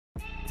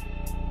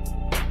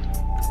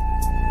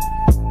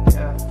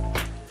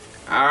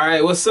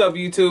Alright, what's up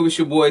YouTube? It's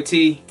your boy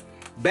T.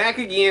 Back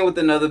again with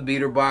another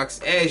beater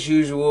box. As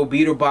usual,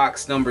 beater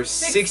box number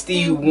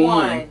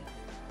 61.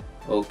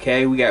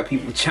 Okay, we got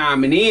people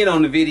chiming in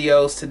on the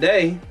videos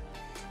today.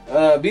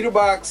 Beater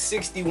box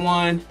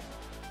 61.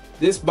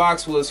 This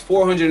box was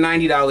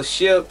 $490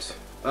 shipped.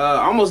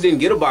 Almost didn't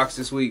get a box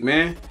this week,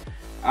 man.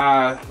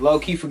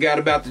 Low-key forgot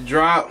about the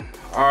drop.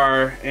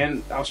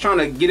 And I was trying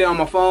to get it on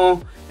my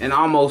phone and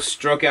almost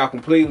struck out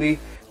completely.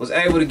 Was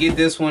able to get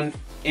this one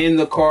in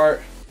the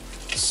cart.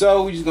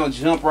 So we're just gonna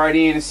jump right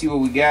in and see what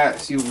we got.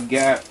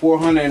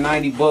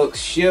 490 bucks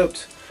shipped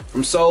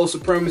from Soul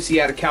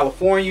Supremacy out of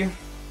California.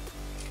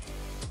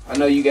 I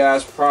know you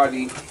guys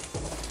probably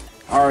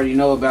already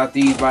know about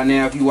these by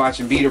now if you're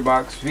watching beater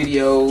box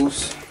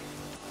videos.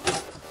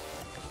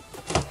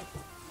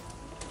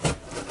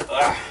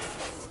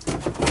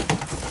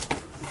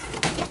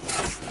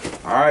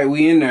 All right,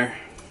 we in there.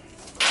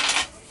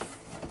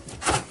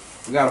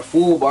 We got a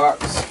full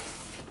box.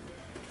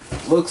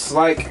 Looks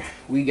like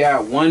we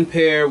got one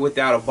pair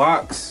without a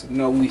box. You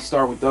know, we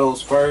start with those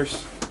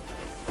first.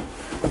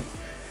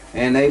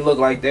 And they look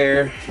like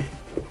they're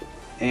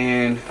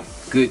in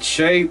good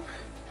shape.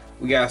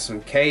 We got some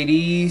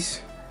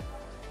KDs.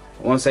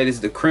 I want to say this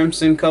is the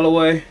Crimson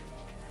colorway.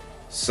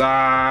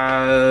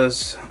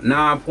 Size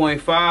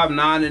 9.5,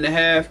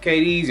 9.5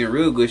 KDs in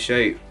real good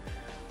shape.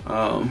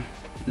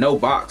 No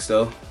box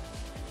though.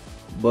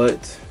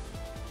 But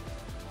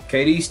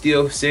KD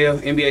still sell.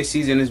 NBA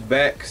season is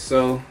back,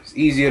 so it's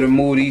easier to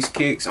move these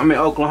kicks. I'm in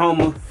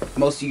Oklahoma.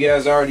 Most of you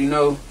guys already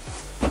know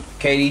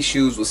KD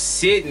shoes was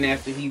sitting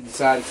after he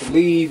decided to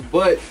leave,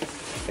 but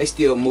they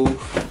still move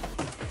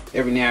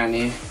every now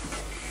and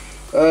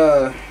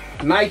then.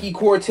 Nike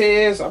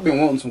Cortez. I've been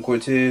wanting some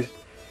Cortez.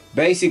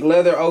 Basic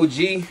leather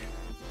OG,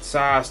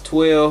 size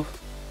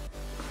 12.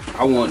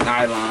 I want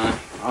nylon.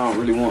 I don't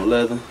really want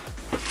leather.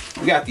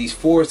 We got these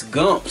Forrest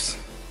Gumps.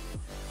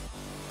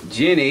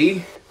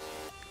 Jenny.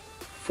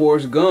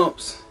 Forrest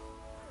Gumps.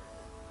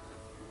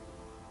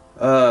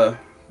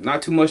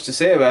 Not too much to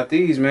say about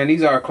these, man.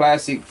 These are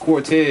classic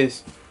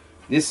Cortez.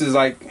 This is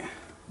like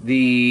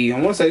I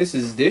want to say this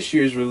is this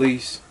year's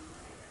release.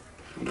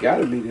 It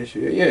gotta be this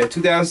year. Yeah,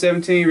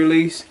 2017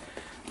 release.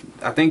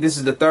 I think this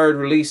is the third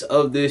release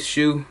of this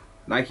shoe.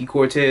 Nike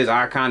Cortez,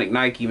 iconic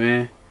Nike,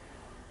 man.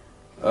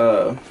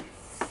 I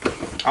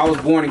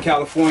was born in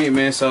California,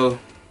 man, so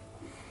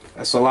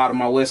that's a lot of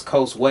my West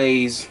Coast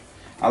ways.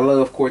 I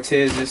love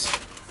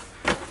Cortezes.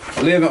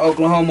 I live in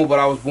Oklahoma, but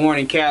I was born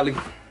in Cali.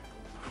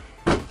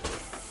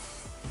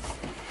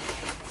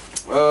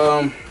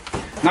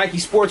 Nike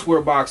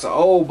sportswear box, an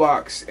old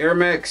box, Air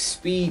Max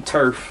Speed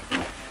Turf,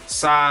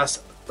 size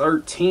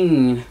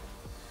 13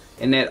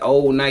 in that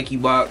old Nike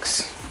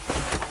box.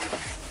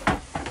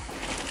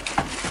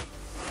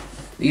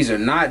 These are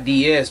not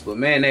DS, but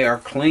man, they are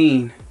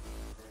clean.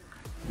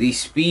 The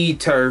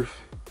Speed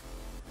Turf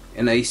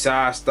in a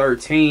size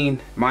 13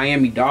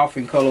 Miami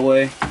Dolphin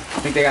colorway. I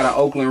think they got an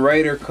Oakland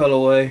Raider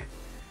colorway.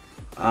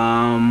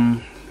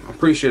 I'm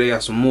pretty sure they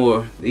got some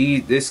more.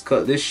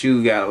 This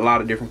shoe got a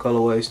lot of different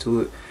colorways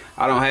to it.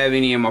 I don't have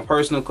any in my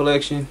personal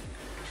collection.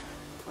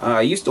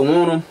 I used to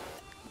want them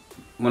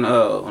when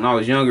I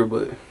was younger,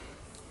 but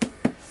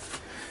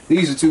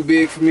these are too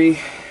big for me.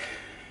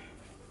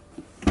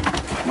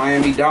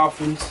 Miami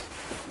Dolphins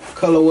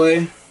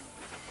colorway,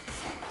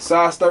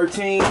 size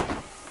 13.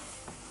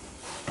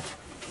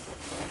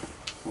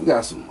 We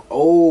got some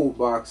old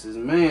boxes,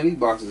 man. These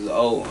boxes are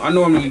old. I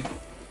normally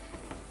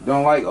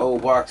don't like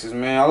old boxes,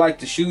 man. I like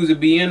the shoes to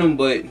be in them,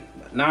 but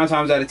 9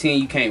 times out of 10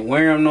 you can't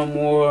wear them no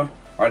more,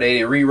 or they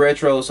didn't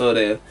re-retro, so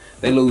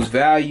they lose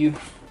value.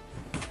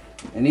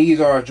 And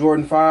these are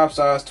Jordan 5,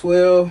 size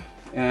 12.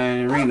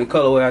 And reading the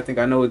colorway, I think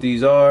I know what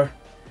these are.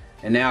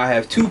 And now I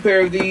have 2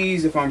 pair of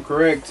these, if I'm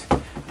correct.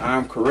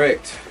 I'm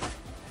correct.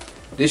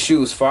 This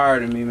shoe is fire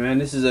to me, man.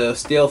 This is a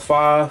Stealth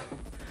 5.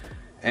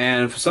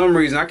 And for some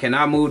reason, I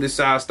cannot move this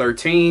size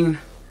 13.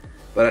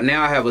 But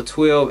now I have a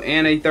 12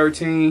 and a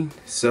 13.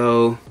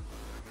 So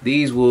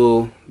these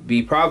will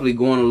be probably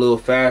going a little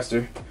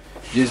faster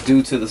just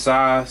due to the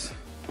size.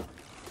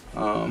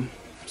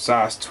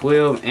 Size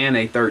 12 and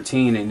a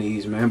 13 in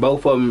these, man.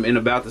 Both of them in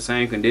about the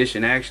same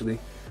condition, actually,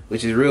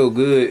 which is real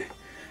good.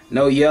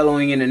 No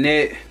yellowing in the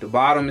net. The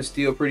bottom is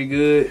still pretty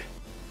good.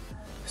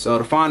 So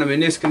to find them in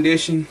this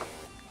condition,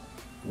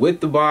 with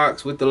the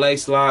box, with the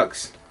lace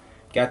locks,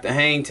 got the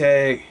hang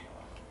tag,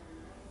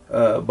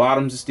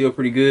 bottoms are still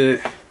pretty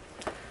good.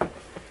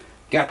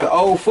 Got the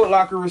old Foot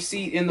Locker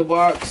receipt in the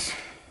box,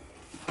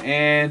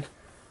 and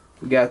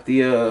we got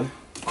the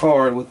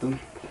card with them.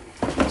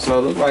 So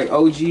it looks like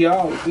OG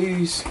all with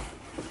these.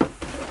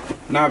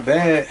 Not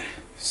bad.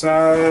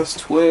 Size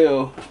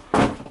 12.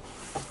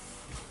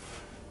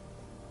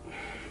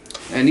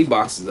 And these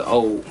boxes are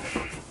old.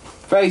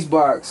 Face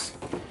box.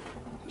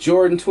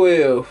 Jordan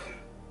 12.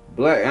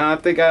 Black. And I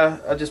think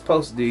I just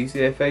posted these.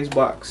 Yeah, face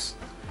box.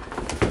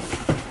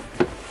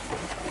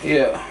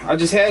 Yeah, I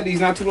just had these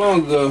not too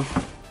long ago.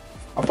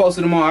 I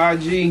posted them on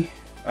IG.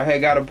 I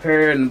had got a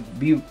pair in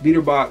the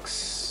beater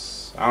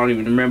box. I don't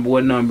even remember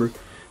what number.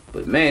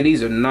 But man,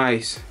 these are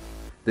nice.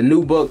 The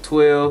new Buck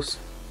 12s.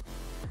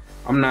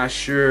 I'm not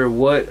sure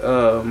what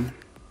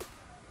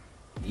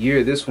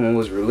year this one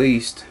was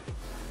released.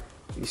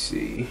 Let me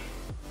see.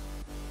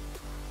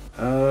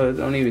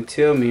 Don't even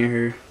tell me in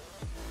here.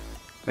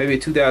 Maybe a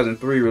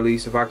 2003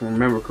 release if I can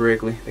remember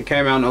correctly. They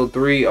came out in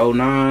 03,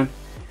 09.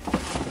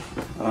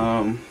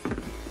 And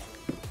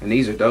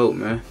these are dope,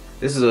 man.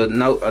 This is a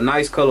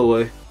nice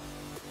colorway.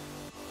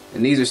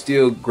 And these are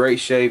still great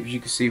shape, as you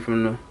can see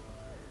from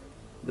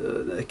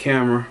the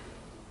camera.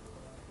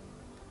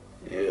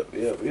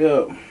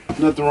 Yep.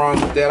 Nothing wrong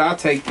with that. I'll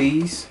take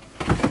these.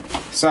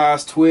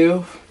 Size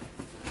 12.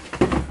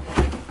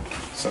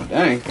 So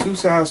dang, 2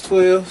 size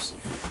 12s.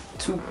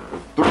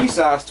 3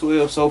 size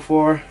 12 so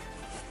far.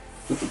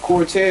 With the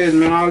Cortez,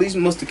 man, all these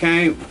must have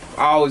came.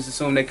 I always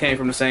assume they came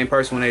from the same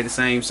person when they the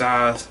same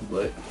size,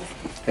 but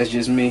that's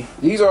just me.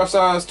 These are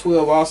size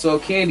 12 also,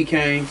 candy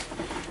canes.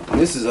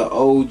 This is an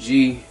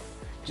OG,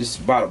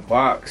 just bought a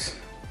box.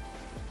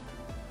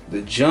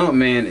 The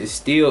Jumpman is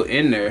still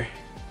in there.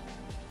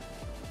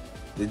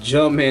 The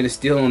Jumpman is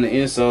still on the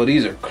insole.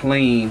 These are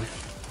clean.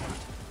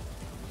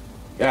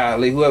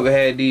 Golly, whoever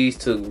had these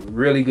took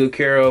really good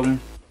care of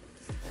them.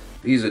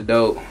 These are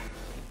dope.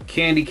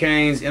 Candy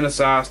canes in a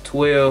size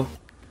 12.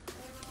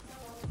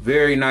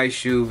 Very nice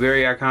shoe,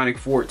 very iconic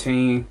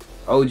 14.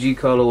 OG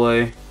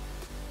colorway.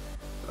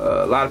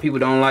 A lot of people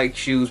don't like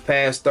shoes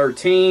past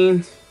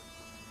 13.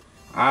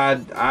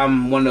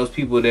 I'm one of those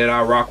people that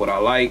I rock what I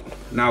like,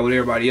 not what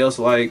everybody else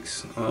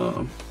likes.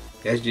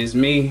 That's just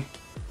me.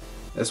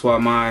 That's why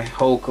my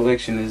whole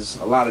collection is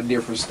a lot of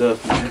different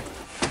stuff, man.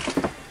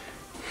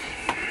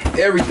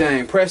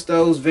 Everything,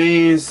 Prestos,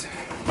 Vans,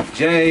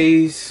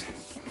 J's,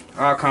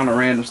 all kind of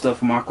random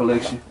stuff in my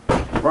collection.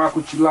 Rock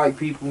what you like,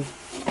 people.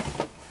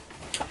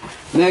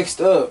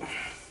 Next up,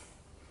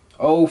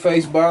 old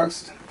face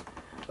box.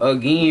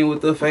 Again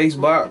with the face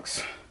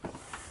box.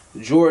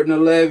 Jordan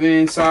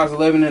 11, size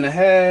 11 and a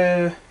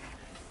half.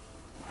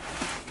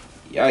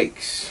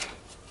 Yikes.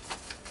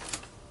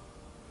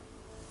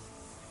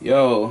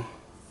 Yo,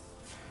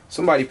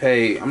 somebody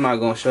paid, I'm not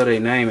gonna show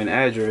their name and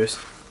address,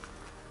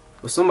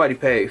 but somebody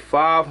paid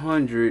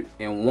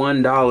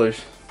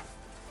 $501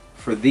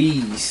 for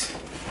these.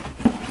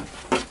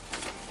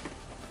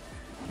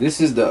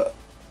 This is the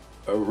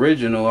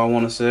original, I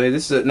want to say.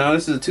 This is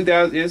a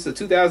 2000. It's a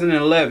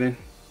 2011.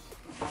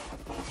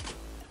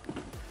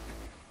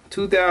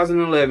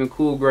 2011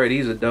 cool gray.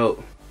 These are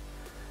dope.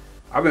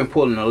 I've been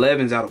pulling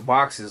 11s out of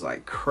boxes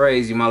like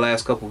crazy my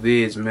last couple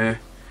vids, man.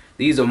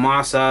 These are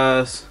my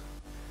size.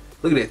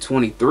 Look at that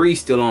 23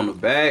 still on the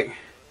back.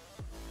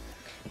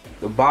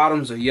 The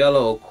bottoms are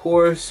yellow, of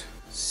course.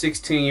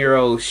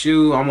 16-year-old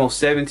shoe, almost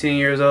 17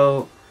 years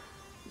old.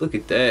 Look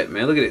at that,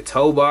 man. Look at the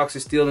toe box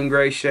is still in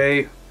great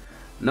shape.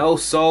 No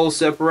sole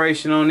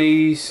separation on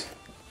these.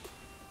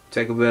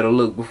 Take a better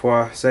look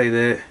before I say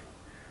that.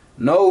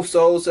 No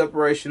sole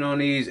separation on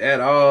these at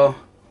all.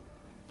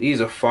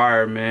 These are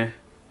fire, man.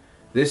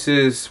 This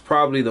is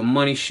probably the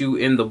money shoe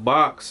in the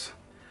box.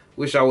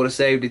 Wish I would have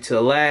saved it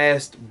till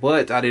last,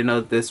 but I didn't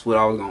know that's what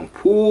I was gonna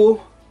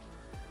pull.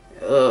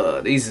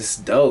 These is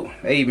dope.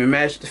 They even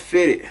matched the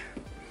fitted.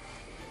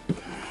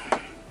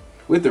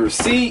 With the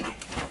receipt,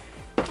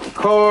 the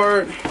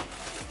card,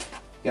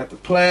 got the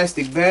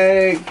plastic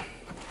bag.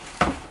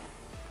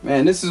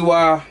 Man, this is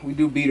why we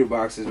do beater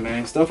boxes,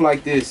 man. Stuff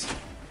like this.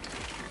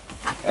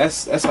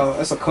 That's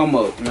a come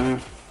up,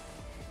 man.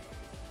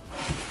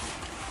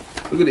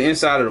 Look at the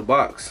inside of the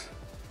box.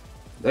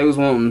 They was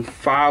wanting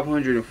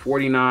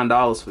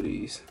 $549 for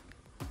these.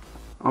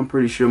 I'm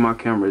pretty sure my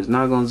camera is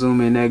not gonna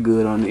zoom in that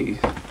good on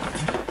these.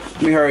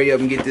 Let me hurry up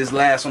and get this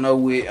last one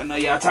over with. I know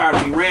y'all tired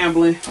of me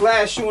rambling.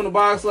 Last shoe in the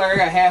box, like I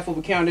got half of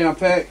a countdown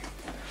pack.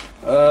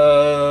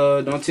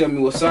 Don't tell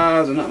me what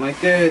size or nothing like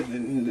that.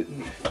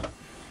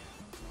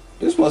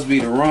 This must be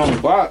the wrong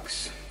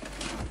box.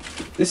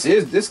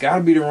 This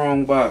gotta be the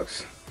wrong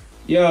box.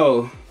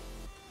 Yo,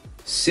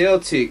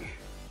 Celtic,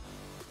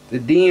 the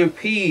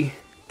DMP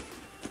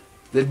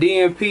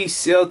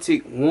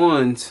Celtic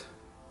ones.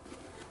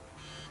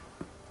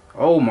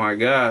 Oh my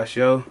gosh,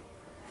 yo.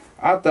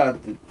 I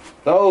thought that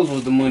those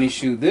was the money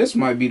shoe. This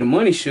might be the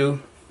money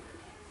shoe.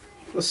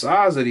 What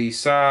size are these?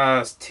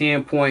 Size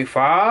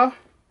 10.5,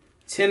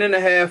 10 and a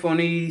half on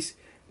these.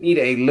 Need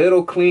a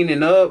little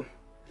cleaning up.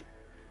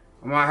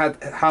 I might have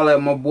to holler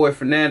at my boy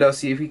Fernando,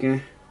 see if he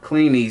can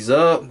clean these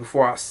up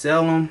before I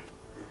sell them.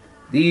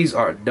 These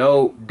are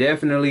dope.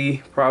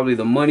 Definitely probably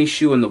the money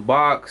shoe in the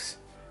box.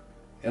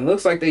 It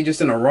looks like they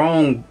just in the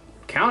wrong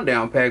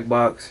countdown pack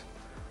box.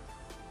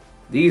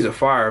 These are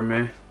fire,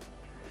 man.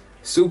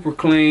 Super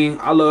clean.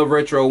 I love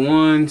retro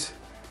ones.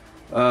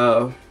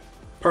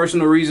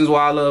 Personal reasons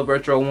why I love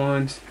retro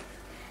ones.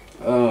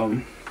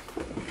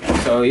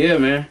 So yeah,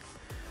 man.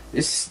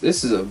 This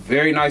is a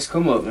very nice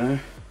come up, man.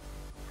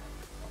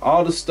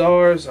 All the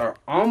stars are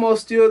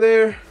almost still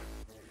there.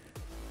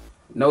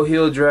 No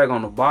heel drag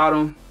on the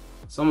bottom.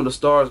 Some of the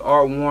stars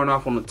are worn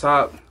off on the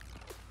top.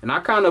 And I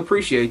kind of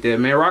appreciate that,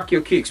 man. Rock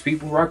your kicks,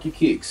 people. Rock your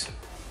kicks.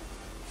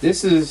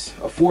 This is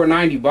a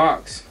 $4.90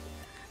 box.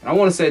 And I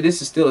want to say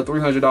this is still a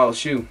 $300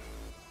 shoe.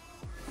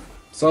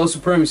 Sole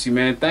Supremacy,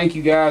 man. Thank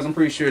you guys. I'm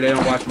pretty sure they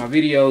don't watch my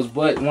videos,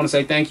 but I want to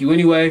say thank you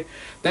anyway.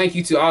 Thank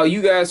you to all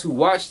you guys who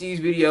watch these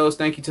videos.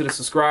 Thank you to the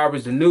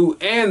subscribers, the new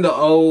and the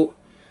old.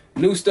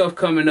 New stuff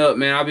coming up,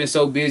 man. I've been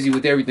so busy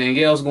with everything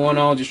else going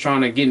on, just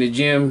trying to get in the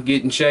gym,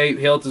 get in shape.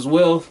 Health is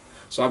wealth.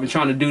 So I've been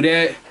trying to do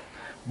that.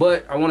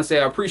 But I want to say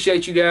I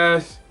appreciate you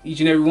guys, each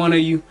and every one of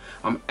you.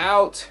 I'm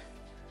out.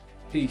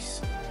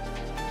 Peace.